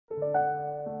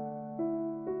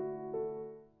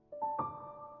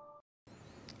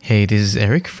Hey, this is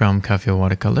Eric from Cafe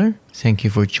Watercolor. Thank you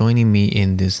for joining me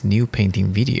in this new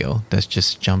painting video. Let's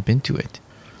just jump into it.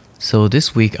 So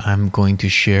this week I'm going to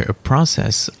share a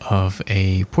process of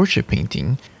a portrait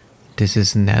painting. This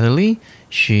is Natalie.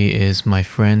 She is my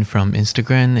friend from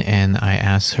Instagram and I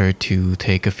asked her to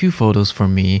take a few photos for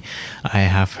me. I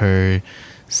have her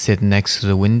sit next to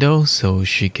the window so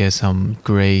she gets some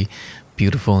great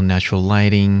beautiful natural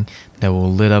lighting that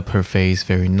will lit up her face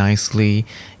very nicely,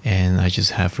 and I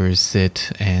just have her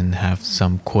sit and have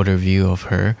some quarter view of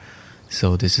her.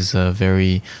 So this is a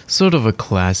very sort of a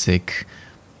classic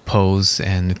pose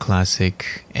and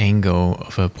classic angle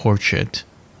of a portrait.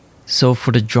 So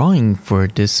for the drawing for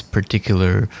this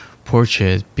particular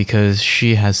portrait, because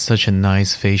she has such a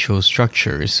nice facial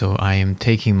structure, so I am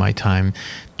taking my time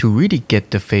to really get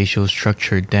the facial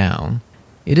structure down.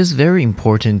 It is very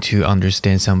important to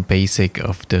understand some basic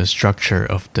of the structure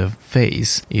of the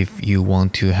face if you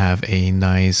want to have a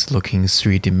nice looking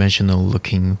three-dimensional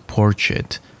looking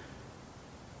portrait.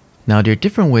 Now there are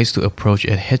different ways to approach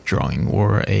a head drawing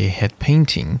or a head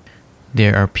painting.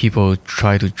 There are people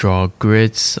try to draw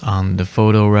grids on the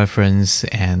photo reference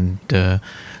and the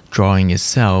drawing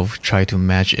itself try to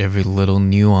match every little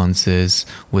nuances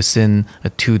within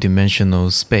a two-dimensional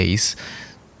space.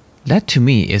 That to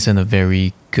me isn't a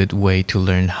very good way to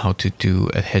learn how to do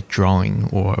a head drawing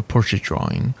or a portrait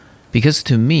drawing. Because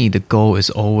to me, the goal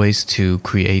is always to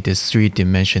create this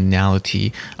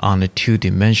three-dimensionality on a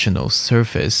two-dimensional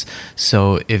surface.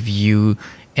 So if you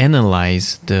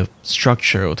analyze the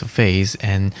structure of the face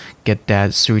and get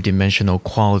that three-dimensional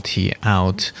quality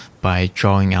out by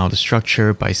drawing out the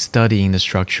structure, by studying the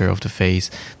structure of the face,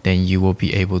 then you will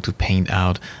be able to paint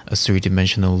out a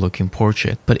three-dimensional looking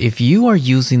portrait. But if you are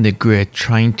using the grid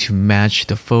trying to match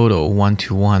the photo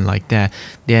one-to-one like that,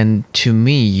 then to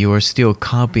me you are still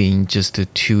copying just the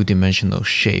two-dimensional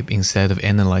shape instead of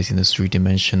analyzing the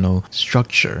three-dimensional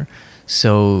structure.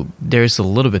 So there's a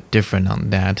little bit different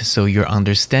on that. So your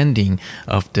understanding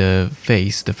of the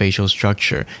face, the facial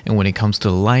structure, and when it comes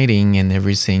to lighting and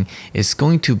everything, is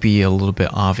going to be a little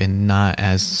bit off and not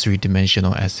as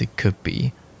three-dimensional as it could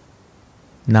be.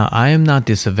 Now, I am not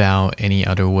disavow any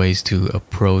other ways to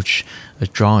approach a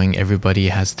drawing. Everybody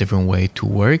has different way to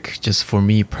work. Just for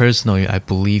me personally, I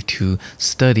believe to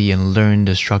study and learn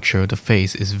the structure of the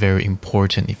face is very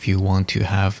important if you want to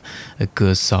have a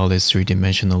good, solid,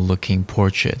 three-dimensional looking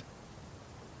portrait.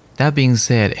 That being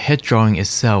said, head drawing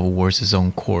itself works its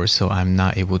own course, so I'm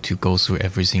not able to go through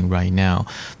everything right now.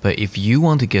 But if you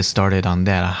want to get started on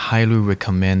that, I highly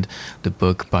recommend the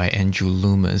book by Andrew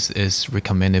Loomis. It's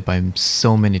recommended by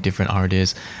so many different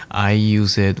artists. I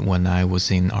use it when I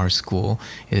was in art school.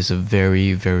 It is a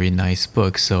very, very nice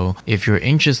book. So if you're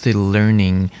interested in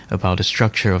learning about the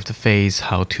structure of the face,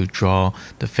 how to draw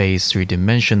the face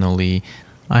three-dimensionally,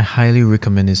 I highly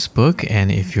recommend this book, and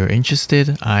if you're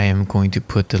interested, I am going to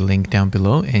put the link down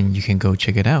below and you can go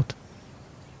check it out.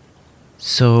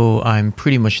 So I'm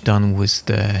pretty much done with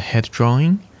the head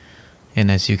drawing, and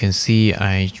as you can see,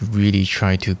 I really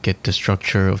try to get the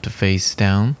structure of the face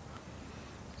down.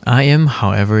 I am,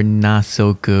 however, not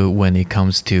so good when it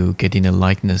comes to getting the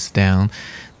likeness down.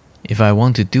 If I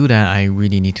want to do that, I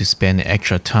really need to spend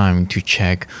extra time to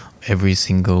check every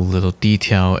single little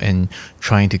detail and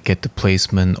trying to get the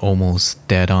placement almost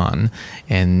dead on,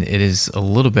 and it is a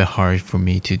little bit hard for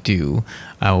me to do.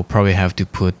 I will probably have to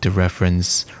put the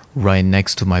reference right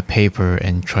next to my paper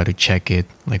and try to check it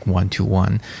like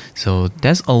one-to-one. So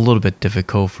that's a little bit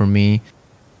difficult for me.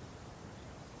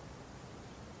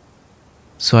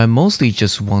 So I mostly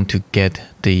just want to get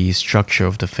the structure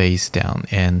of the face down,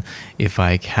 and if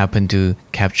I happen to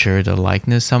capture the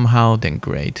likeness somehow, then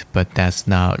great, but that's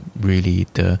not really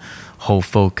the whole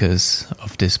focus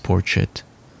of this portrait.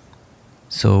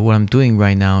 So what I'm doing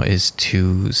right now is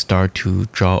to start to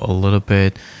draw a little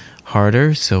bit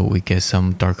harder so we get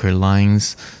some darker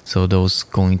lines. So those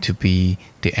going to be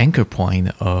the anchor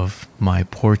point of my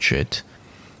portrait.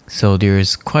 So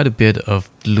there's quite a bit of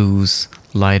loose,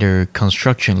 lighter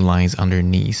construction lines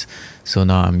underneath. So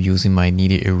now I'm using my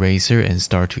kneaded eraser and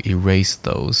start to erase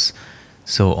those.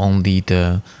 So only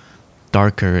the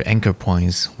darker anchor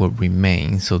points will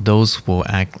remain. So those will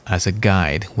act as a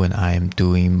guide when I am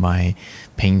doing my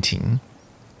painting.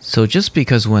 So just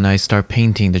because when I start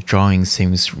painting the drawing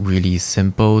seems really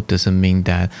simple doesn't mean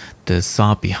that the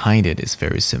thought behind it is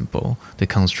very simple. The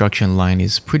construction line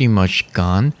is pretty much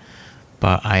gone,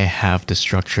 but I have the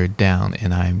structure down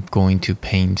and I'm going to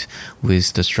paint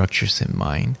with the structures in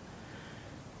mind.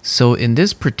 So in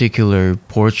this particular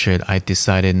portrait, I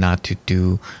decided not to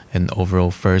do an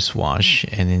overall first wash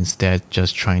and instead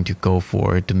just trying to go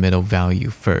for the middle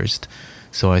value first.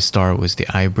 So I start with the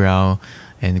eyebrow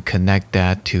and connect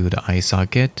that to the eye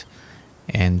socket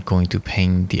and going to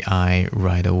paint the eye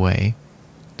right away.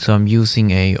 So I'm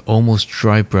using a almost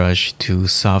dry brush to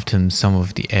soften some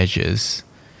of the edges.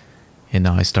 And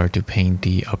now I start to paint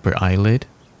the upper eyelid.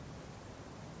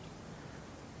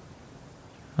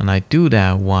 And I do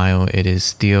that while it is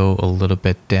still a little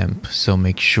bit damp, so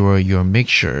make sure your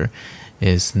mixture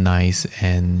is nice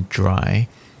and dry.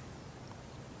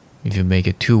 If you make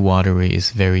it too watery,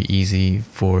 it's very easy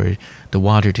for the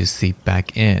water to seep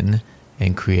back in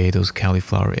and create those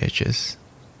cauliflower edges.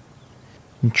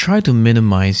 And try to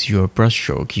minimize your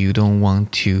brushstroke. You don't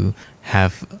want to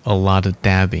have a lot of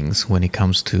dabbings when it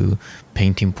comes to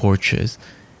painting portraits.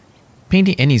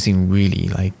 Painting anything really,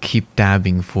 like keep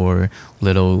dabbing for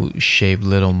little shape,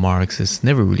 little marks is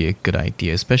never really a good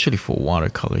idea, especially for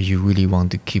watercolor. You really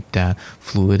want to keep that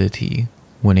fluidity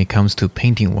when it comes to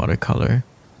painting watercolor.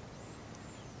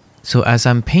 So as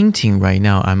I'm painting right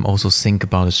now, I'm also thinking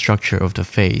about the structure of the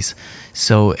face.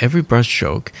 So every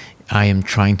brushstroke, I am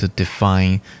trying to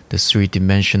define the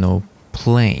three-dimensional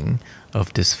plane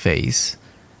of this face.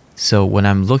 So when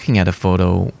I'm looking at a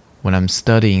photo, when I'm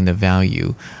studying the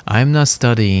value, I'm not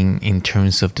studying in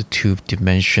terms of the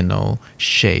two-dimensional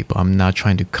shape. I'm not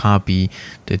trying to copy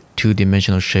the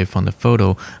two-dimensional shape from the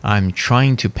photo. I'm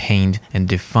trying to paint and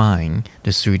define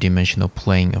the three-dimensional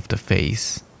plane of the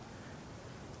face.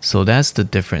 So that's the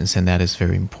difference, and that is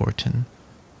very important.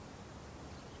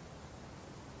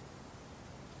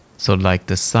 So like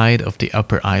the side of the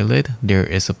upper eyelid, there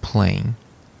is a plane.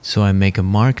 So I make a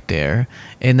mark there,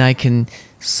 and I can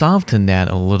soften that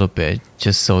a little bit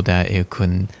just so that it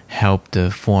can help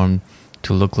the form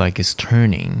to look like it's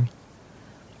turning.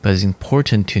 But it's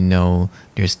important to know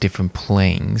there's different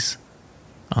planes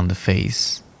on the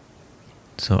face.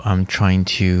 So I'm trying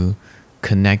to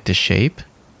connect the shape.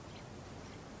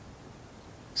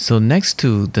 So next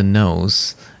to the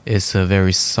nose is a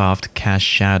very soft cast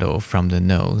shadow from the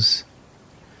nose.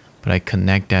 But I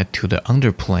connect that to the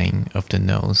underplane of the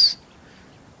nose.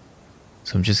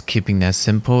 So I'm just keeping that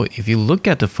simple. If you look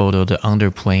at the photo, the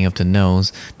underplane of the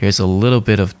nose, there's a little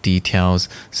bit of details,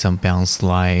 some bounce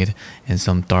light and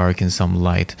some dark and some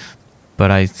light.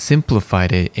 But I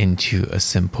simplified it into a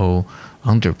simple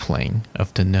underplane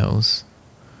of the nose.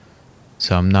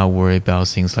 So I'm not worried about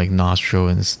things like nostril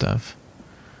and stuff.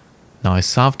 Now I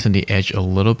soften the edge a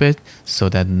little bit so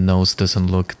that the nose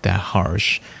doesn't look that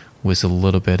harsh, with a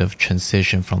little bit of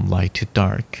transition from light to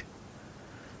dark.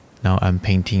 Now I'm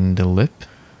painting the lip.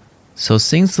 So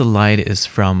since the light is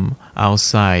from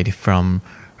outside, from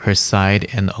her side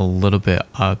and a little bit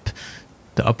up,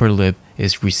 the upper lip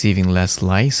is receiving less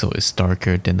light, so it's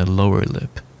darker than the lower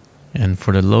lip. And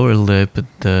for the lower lip,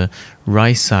 the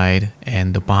right side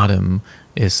and the bottom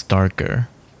is darker.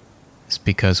 It's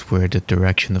because where the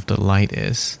direction of the light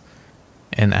is.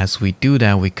 And as we do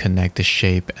that, we connect the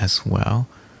shape as well.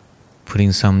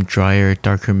 Putting some drier,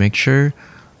 darker mixture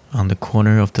on the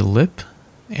corner of the lip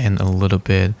and a little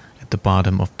bit at the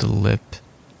bottom of the lip,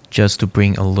 just to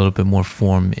bring a little bit more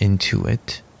form into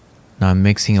it. Now I'm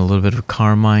mixing a little bit of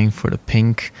carmine for the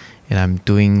pink, and I'm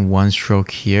doing one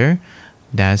stroke here.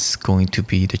 That's going to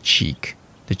be the cheek,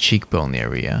 the cheekbone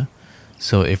area.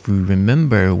 So if we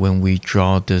remember when we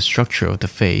draw the structure of the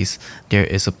face, there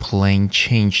is a plane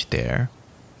change there.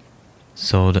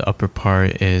 So the upper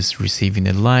part is receiving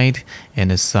the light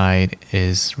and the side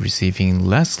is receiving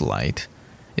less light.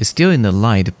 It's still in the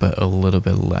light, but a little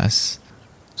bit less.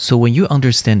 So when you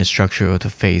understand the structure of the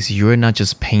face, you're not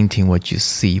just painting what you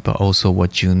see, but also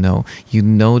what you know. You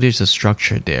know there's a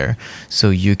structure there, so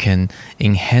you can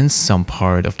enhance some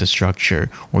part of the structure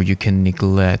or you can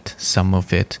neglect some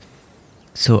of it.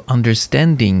 So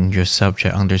understanding your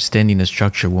subject, understanding the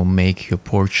structure will make your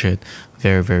portrait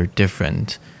very, very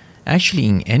different. Actually,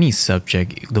 in any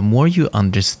subject, the more you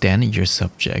understand your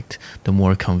subject, the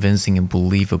more convincing and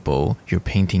believable your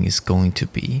painting is going to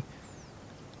be.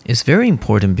 It's very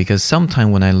important because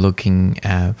sometimes when I'm looking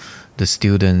at the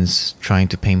students trying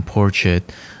to paint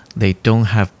portrait, they don't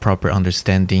have proper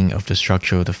understanding of the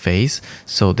structure of the face,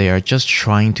 so they are just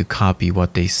trying to copy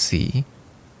what they see.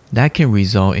 That can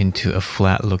result into a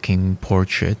flat-looking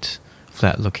portrait,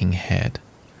 flat-looking head.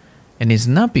 And it's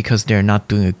not because they're not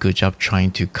doing a good job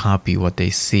trying to copy what they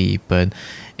see, but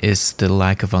it's the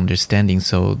lack of understanding,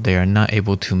 so they are not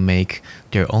able to make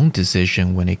their own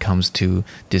decision when it comes to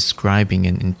describing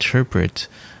and interpret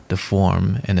the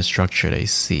form and the structure they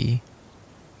see.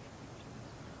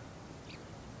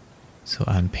 So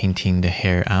I'm painting the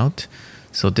hair out.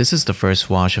 So this is the first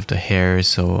wash of the hair,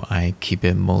 so I keep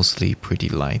it mostly pretty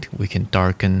light. We can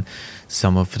darken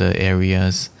some of the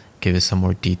areas, give it some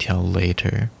more detail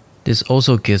later. This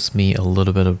also gives me a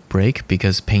little bit of break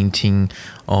because painting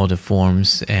all the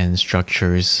forms and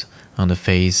structures on the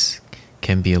face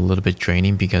can be a little bit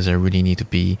draining because I really need to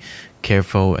be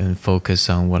careful and focus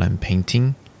on what I'm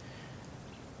painting.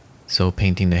 So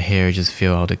painting the hair, just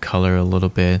fill out the color a little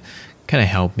bit, kind of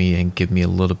help me and give me a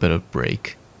little bit of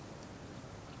break.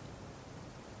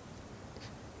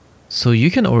 So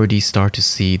you can already start to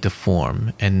see the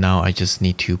form, and now I just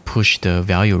need to push the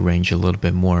value range a little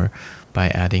bit more by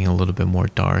adding a little bit more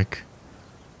dark.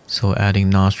 So adding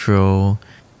nostril,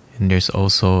 and there's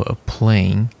also a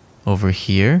plane over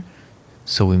here,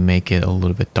 so we make it a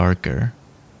little bit darker.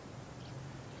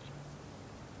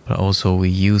 But also we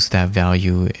use that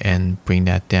value and bring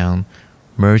that down,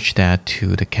 merge that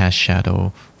to the cast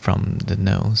shadow from the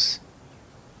nose.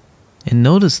 And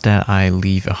notice that I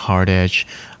leave a hard edge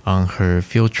on her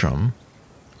philtrum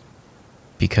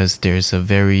because there's a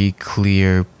very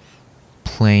clear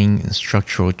plane and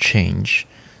structural change.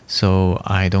 So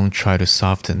I don't try to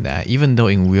soften that, even though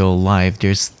in real life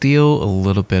there's still a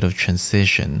little bit of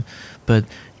transition, but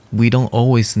we don't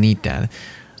always need that.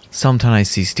 Sometimes I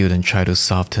see students try to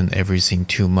soften everything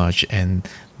too much and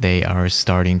they are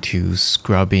starting to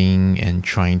scrubbing and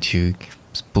trying to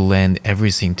blend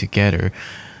everything together.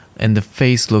 And the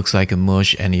face looks like a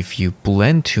mush, and if you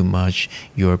blend too much,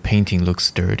 your painting looks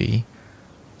dirty.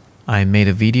 I made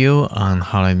a video on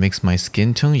how I mix my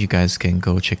skin tone. You guys can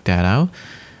go check that out.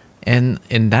 And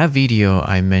in that video,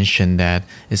 I mentioned that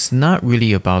it's not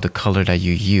really about the color that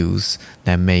you use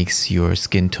that makes your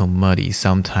skin tone muddy.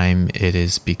 Sometimes it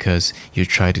is because you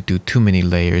try to do too many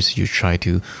layers, you try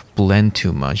to blend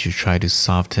too much, you try to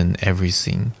soften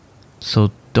everything.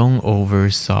 So don't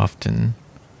over soften.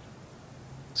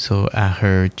 So at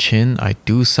her chin, I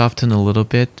do soften a little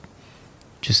bit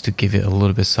just to give it a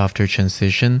little bit softer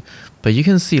transition. But you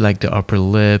can see like the upper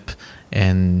lip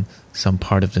and some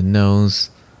part of the nose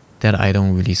that I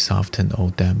don't really soften all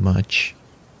that much.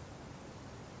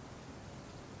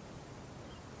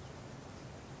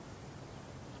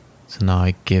 So now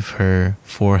I give her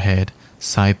forehead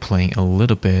side plane a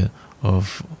little bit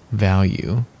of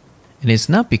value. And it's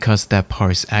not because that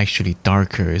part is actually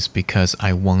darker, it's because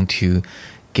I want to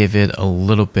give it a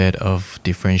little bit of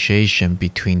differentiation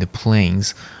between the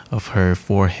planes of her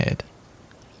forehead.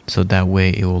 So that way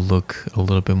it will look a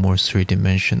little bit more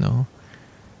three-dimensional.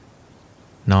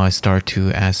 Now I start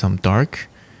to add some dark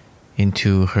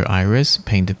into her iris,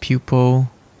 paint the pupil.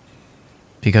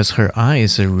 Because her eye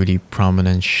is a really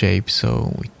prominent shape,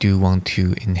 so we do want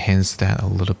to enhance that a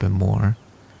little bit more.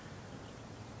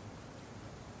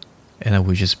 And then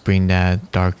we just bring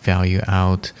that dark value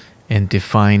out and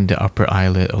define the upper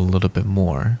eyelid a little bit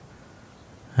more.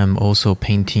 I'm also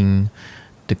painting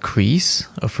the crease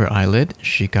of her eyelid.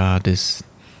 She got this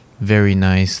very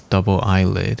nice double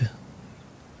eyelid.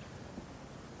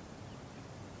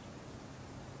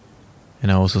 And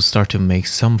I also start to make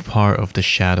some part of the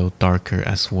shadow darker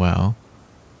as well.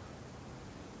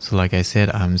 So like I said,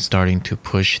 I'm starting to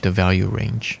push the value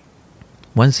range.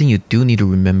 One thing you do need to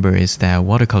remember is that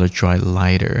watercolor dry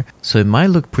lighter. So it might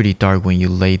look pretty dark when you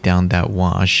lay down that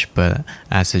wash, but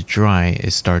as it dry,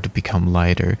 it starts to become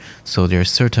lighter. So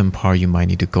there's certain part you might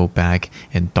need to go back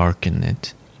and darken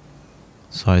it.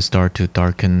 So I start to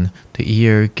darken the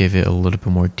ear, give it a little bit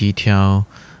more detail,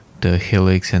 the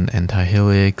helix and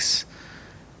anti-helix.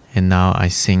 And now I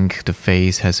think the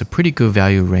face has a pretty good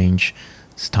value range.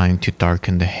 It's time to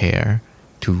darken the hair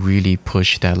to really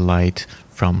push that light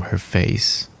from her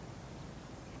face.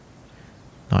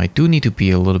 Now I do need to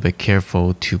be a little bit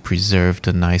careful to preserve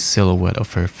the nice silhouette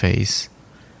of her face.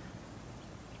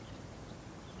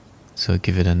 So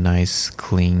give it a nice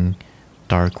clean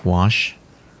dark wash.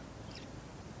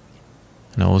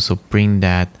 And also bring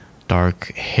that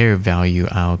dark hair value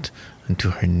out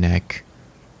into her neck.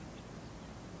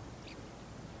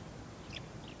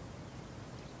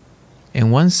 And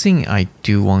one thing I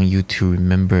do want you to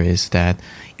remember is that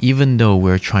even though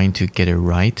we're trying to get it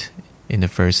right in the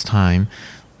first time,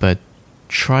 but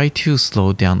try to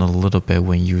slow down a little bit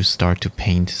when you start to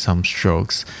paint some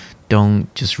strokes.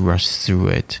 Don't just rush through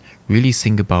it. Really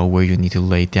think about where you need to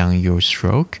lay down your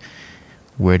stroke.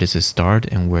 Where does it start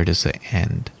and where does it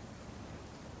end?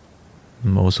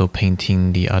 I'm also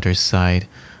painting the other side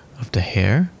of the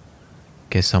hair.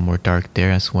 Get some more dark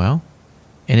there as well.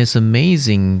 And it's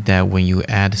amazing that when you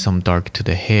add some dark to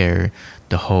the hair,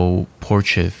 the whole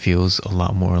portrait feels a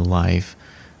lot more alive.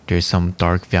 There's some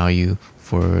dark value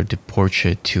for the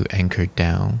portrait to anchor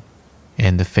down,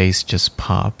 and the face just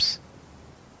pops.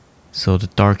 So the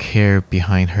dark hair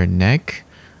behind her neck,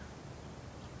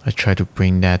 I try to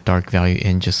bring that dark value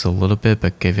in just a little bit,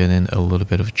 but give it in a little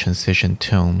bit of transition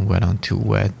tone, wet on to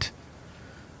wet.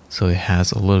 So it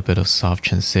has a little bit of soft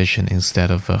transition instead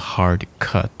of a hard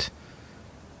cut.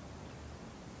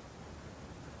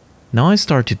 Now I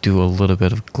start to do a little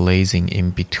bit of glazing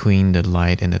in between the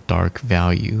light and the dark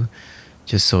value,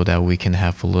 just so that we can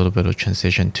have a little bit of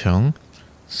transition tone,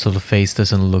 so the face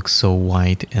doesn't look so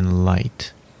white and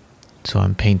light. So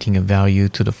I'm painting a value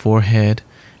to the forehead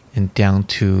and down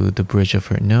to the bridge of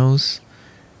her nose,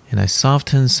 and I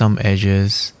soften some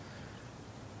edges,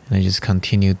 and I just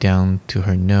continue down to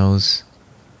her nose.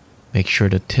 Make sure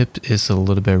the tip is a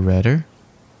little bit redder.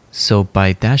 So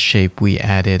by that shape, we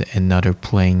added another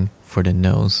plane for the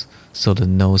nose, so the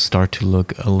nose start to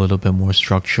look a little bit more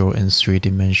structural and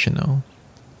three-dimensional.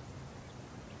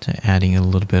 So adding a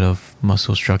little bit of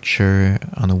muscle structure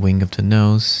on the wing of the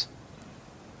nose.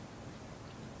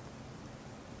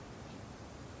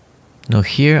 Now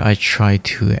here I try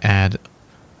to add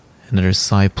another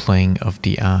side plane of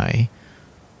the eye,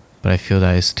 but I feel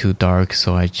that it's too dark,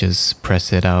 so I just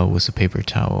press it out with a paper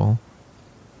towel.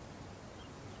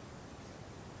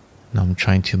 Now I'm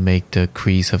trying to make the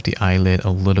crease of the eyelid a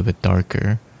little bit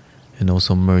darker and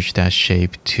also merge that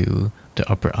shape to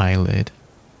the upper eyelid.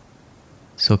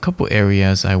 So a couple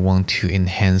areas I want to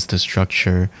enhance the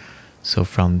structure. So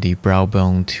from the brow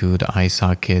bone to the eye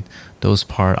socket, those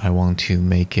parts I want to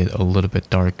make it a little bit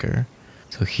darker.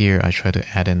 So here I try to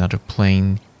add another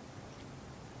plane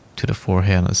to the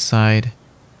forehead on the side.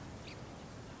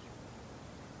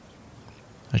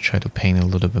 I try to paint a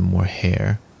little bit more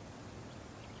hair.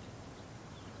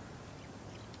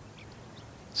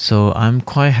 So I'm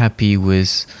quite happy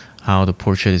with how the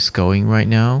portrait is going right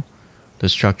now. The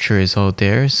structure is all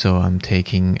there, so I'm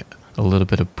taking a little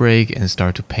bit of break and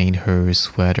start to paint her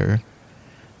sweater.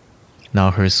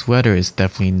 Now her sweater is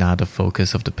definitely not the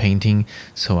focus of the painting,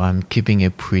 so I'm keeping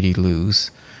it pretty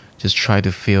loose. Just try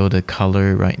to feel the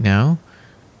color right now.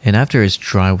 And after it's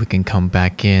dry, we can come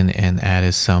back in and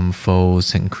add some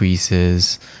folds and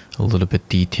creases, a little bit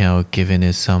detail, giving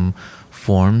it some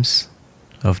forms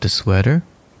of the sweater.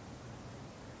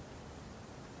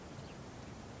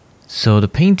 So the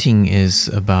painting is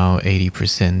about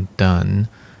 80% done.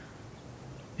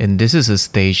 And this is a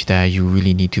stage that you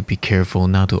really need to be careful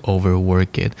not to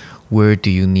overwork it. Where do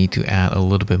you need to add a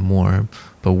little bit more,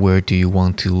 but where do you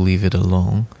want to leave it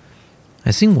alone?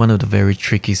 I think one of the very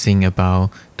tricky things about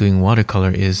doing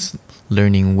watercolor is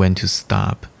learning when to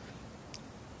stop.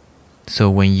 So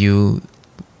when you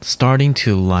starting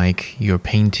to like your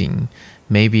painting,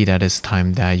 maybe that is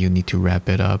time that you need to wrap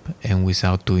it up and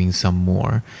without doing some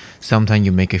more. Sometimes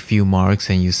you make a few marks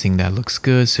and you think that looks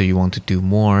good, so you want to do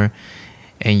more,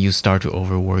 and you start to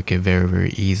overwork it very,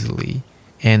 very easily.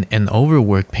 And an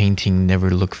overworked painting never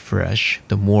look fresh.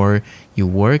 The more you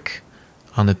work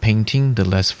on the painting, the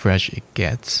less fresh it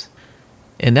gets.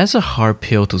 And that's a hard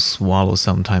pill to swallow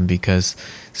sometimes, because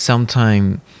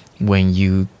sometimes when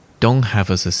you don't have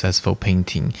a successful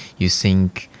painting, you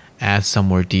think add some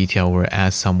more detail or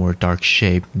add some more dark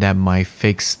shape that might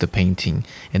fix the painting.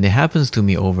 And it happens to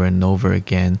me over and over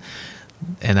again,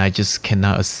 and I just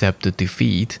cannot accept the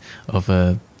defeat of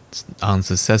a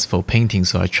unsuccessful painting,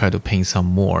 so I try to paint some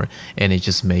more and it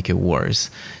just make it worse.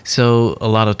 So a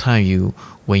lot of time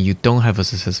when you don't have a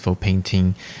successful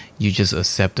painting, you just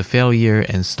accept the failure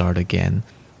and start again.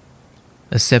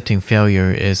 Accepting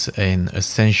failure is an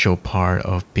essential part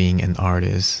of being an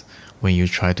artist when you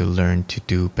try to learn to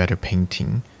do better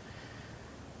painting.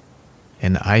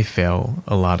 And I fail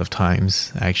a lot of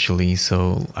times actually,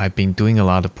 so I've been doing a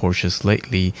lot of portraits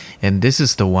lately, and this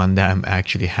is the one that I'm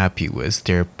actually happy with.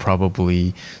 There are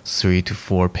probably 3 to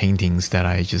 4 paintings that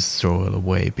I just throw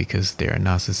away because they are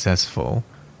not successful.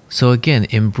 So again,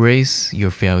 embrace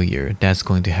your failure. That's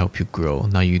going to help you grow.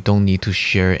 Now you don't need to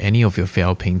share any of your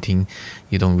failed painting.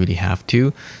 You don't really have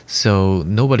to. So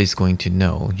nobody's going to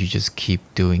know. You just keep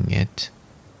doing it.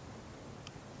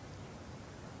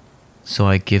 So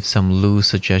I give some loose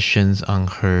suggestions on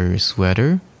her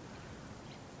sweater.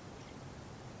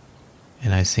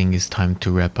 And I think it's time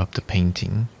to wrap up the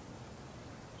painting.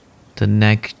 The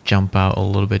neck jumped out a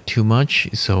little bit too much,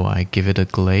 so I give it a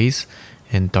glaze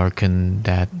and darken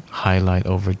that highlight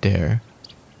over there.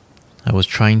 I was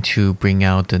trying to bring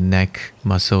out the neck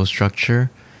muscle structure,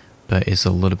 but it's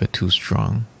a little bit too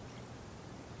strong.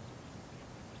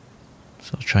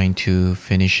 So trying to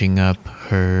finishing up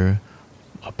her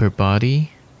upper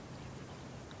body.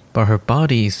 But her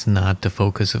body is not the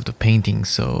focus of the painting,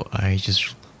 so I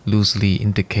just loosely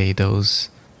indicate those.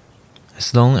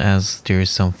 As long as there is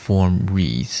some form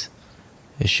wreaths,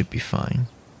 it should be fine.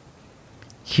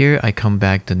 Here I come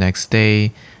back the next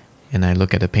day and I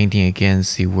look at the painting again,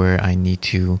 see where I need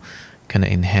to kind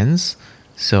of enhance.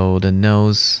 So the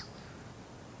nose,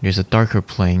 there's a darker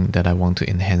plane that I want to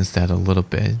enhance that a little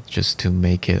bit just to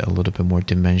make it a little bit more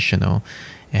dimensional.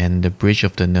 And the bridge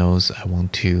of the nose, I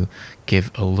want to give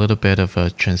a little bit of a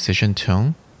transition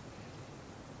tone.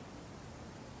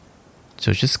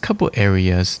 So just a couple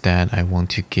areas that I want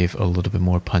to give a little bit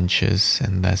more punches,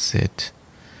 and that's it.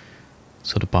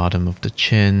 So the bottom of the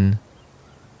chin,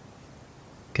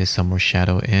 get some more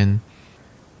shadow in.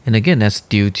 And again, that's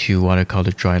due to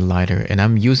watercolor dry lighter, and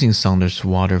I'm using Saunders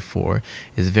Waterford.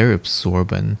 It's very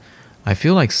absorbent. I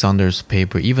feel like Saunders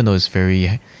paper, even though it's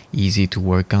very easy to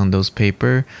work on those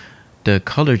paper, the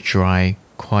color dry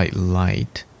quite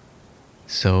light.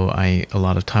 So a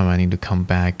lot of time I need to come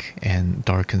back and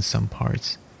darken some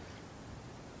parts.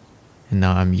 And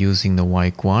now I'm using the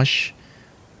white gouache.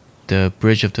 The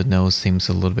bridge of the nose seems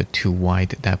a little bit too wide,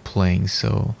 that plane,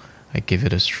 so I give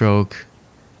it a stroke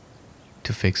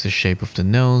to fix the shape of the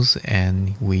nose,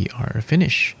 and we are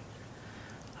finished.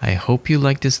 I hope you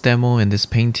like this demo and this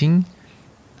painting.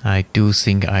 I do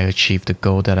think I achieved the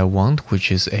goal that I want,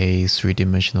 which is a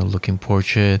three-dimensional looking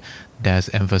portrait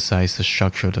that emphasizes the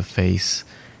structure of the face.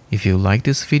 If you like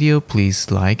this video, please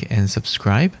like and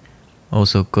subscribe.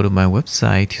 Also, go to my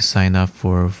website to sign up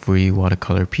for a free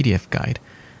watercolor PDF guide.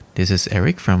 This is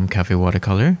Eric from Cafe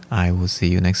Watercolor. I will see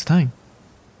you next time.